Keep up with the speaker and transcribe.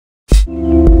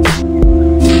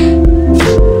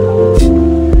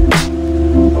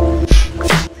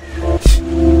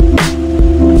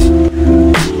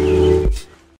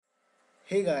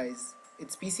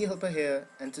PC Helper here,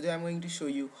 and today I'm going to show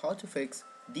you how to fix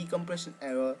decompression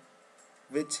error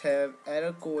which have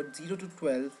error code 0 to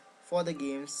 12 for the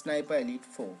game Sniper Elite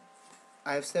 4.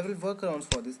 I have several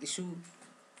workarounds for this issue,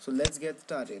 so let's get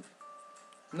started.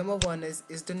 Number 1 is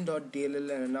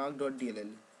isdone.dll and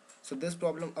unarc.dll. So this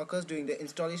problem occurs during the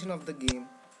installation of the game.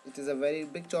 It is a very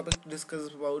big topic to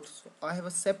discuss about, so I have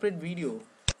a separate video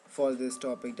for this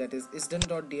topic, that is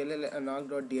isdone.dll and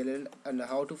unarc.dll and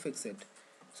how to fix it.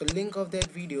 So link of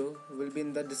that video will be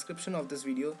in the description of this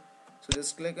video, so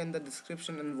just click in the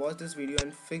description and watch this video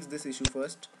and fix this issue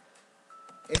first.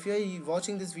 If you are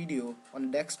watching this video on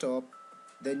desktop,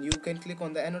 then you can click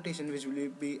on the annotation which will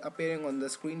be appearing on the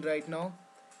screen right now.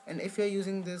 And if you are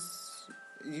using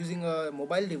a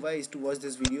mobile device to watch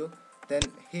this video, then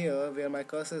here where my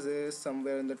cursor is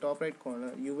somewhere in the top right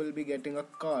corner, you will be getting a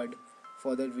card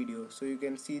for that video, so you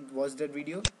can watch that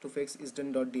video to fix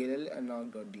isdone.dll and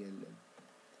unarc.dll.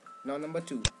 Now number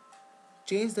 2,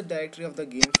 change the directory of the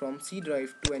game from C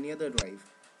drive to any other drive.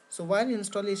 So while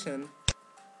installation,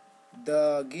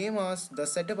 the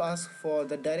setup asks for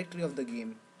the directory of the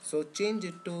game, so change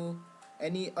it to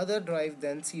any other drive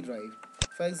than C drive.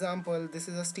 For example, this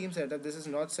is a Steam setup. This is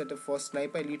not set up for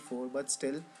Sniper Elite 4, but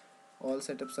still all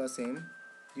setups are same.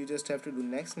 You just have to do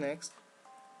next,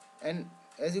 and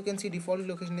as you can see, default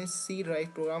location is C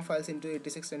drive, program files into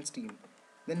 86 and Steam.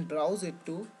 Then browse it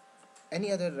to any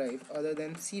other drive other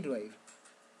than C drive.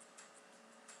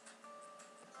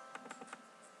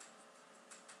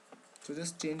 So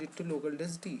just change it to local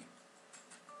disk D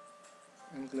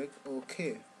and click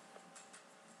OK.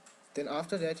 Then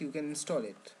after that you can install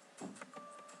it.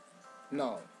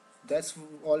 Now that's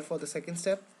all for the second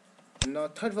step. Now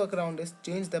third workaround is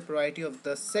change the priority of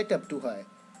the setup to high.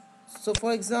 So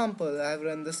for example, I have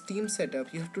run the Steam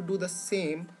setup. You have to do the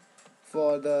same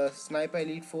for the Sniper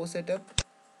Elite 4 setup.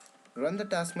 Run the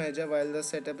task manager while the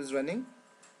setup is running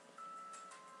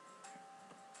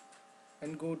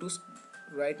and go to,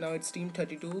 right now it's Steam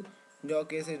 32, in your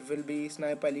case it will be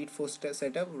Sniper Elite 4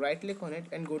 setup. Right click on it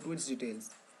and go to its details,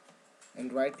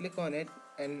 and right click on it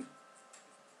and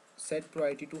set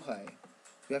priority to high.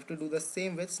 You have to do the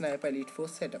same with Sniper Elite 4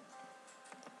 setup.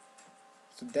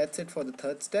 So that's it for the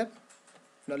third step.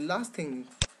 Now last thing,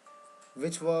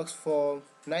 which works for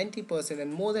 90%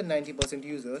 and more than 90%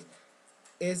 users,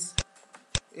 is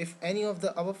if any of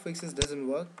the above fixes doesn't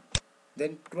work,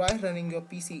 then try running your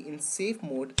PC in safe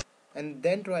mode and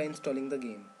then try installing the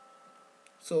game.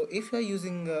 So if you are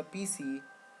using a PC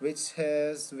which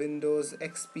has Windows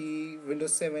XP,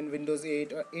 Windows 7, Windows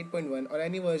 8 or 8.1 or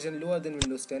any version lower than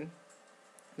Windows 10,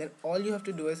 then all you have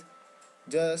to do is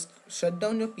just shut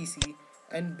down your PC,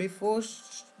 and before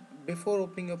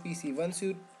opening your PC, once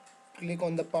you click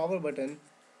on the power button,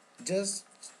 just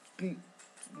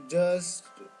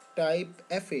type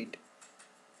F8.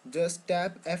 Just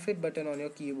tap F8 button on your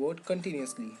keyboard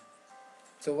continuously.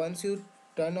 So once you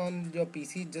turn on your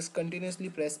PC, just continuously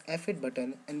press F8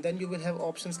 button, and then you will have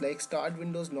options like start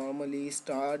Windows normally,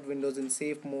 start Windows in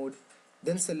safe mode,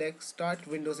 then select start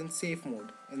Windows in safe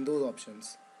mode in those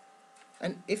options.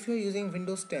 And if you're using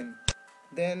Windows 10,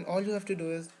 then all you have to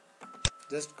do is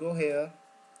just go here,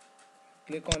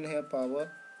 click on here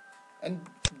power, and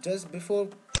just before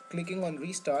clicking on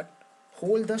restart,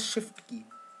 hold the shift key.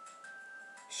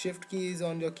 Shift key is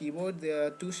on your keyboard. There are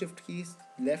two shift keys,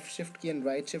 left shift key and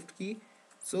right shift key.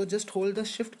 So just hold the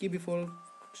shift key before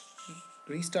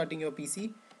restarting your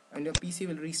PC, and your PC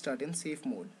will restart in safe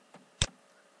mode.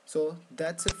 So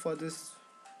that's it for this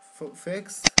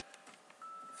fix.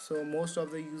 So most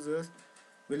of the users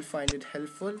will find it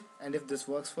helpful, and if this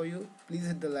works for you, please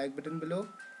hit the like button below.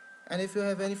 And if you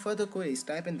have any further queries,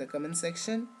 type in the comment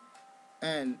section.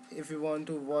 And if you want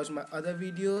to watch my other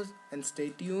videos and stay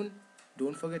tuned,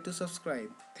 don't forget to subscribe.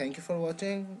 Thank you for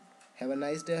watching. Have a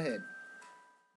nice day ahead.